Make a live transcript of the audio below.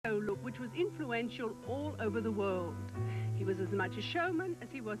was influential all over the world. He was as much a showman as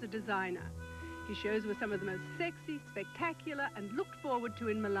he was a designer. His shows were some of the most sexy, spectacular, and looked forward to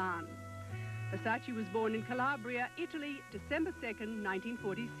in Milan. Versace was born in Calabria, Italy, December 2nd,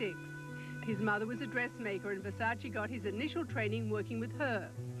 1946. His mother was a dressmaker, and Versace got his initial training working with her.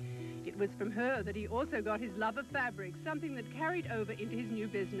 It was from her that he also got his love of fabric, something that carried over into his new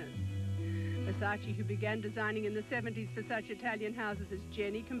business. Versace, who began designing in the 70s for such Italian houses as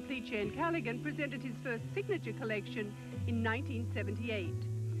Gianni, Complice, and Callaghan, presented his first signature collection in 1978.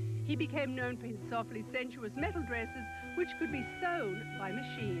 He became known for his softly sensuous metal dresses, which could be sewn by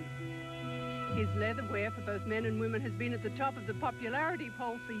machine. His leatherware for both men and women has been at the top of the popularity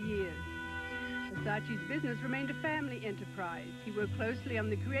poll for years. Versace's business remained a family enterprise. He worked closely on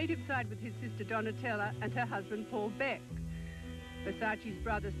the creative side with his sister Donatella and her husband Paul Beck. Versace's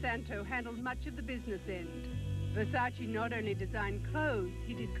brother Santo handled much of the business end. Versace not only designed clothes,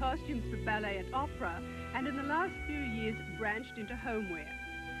 he did costumes for ballet and opera, and in the last few years branched into homeware.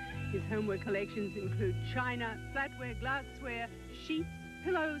 His homeware collections include china, flatware, glassware, sheets,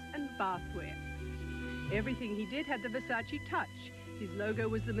 pillows, and bathware. Everything he did had the Versace touch. His logo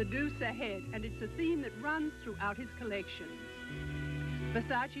was the Medusa head, and it's a theme that runs throughout his collections.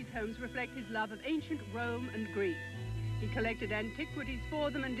 Versace's homes reflect his love of ancient Rome and Greece. He collected antiquities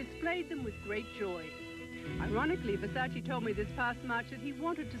for them and displayed them with great joy. Ironically, Versace told me this past March that he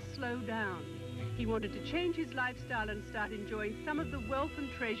wanted to slow down. He wanted to change his lifestyle and start enjoying some of the wealth and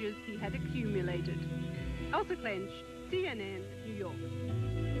treasures he had accumulated. Elsa Clench, CNN, New York.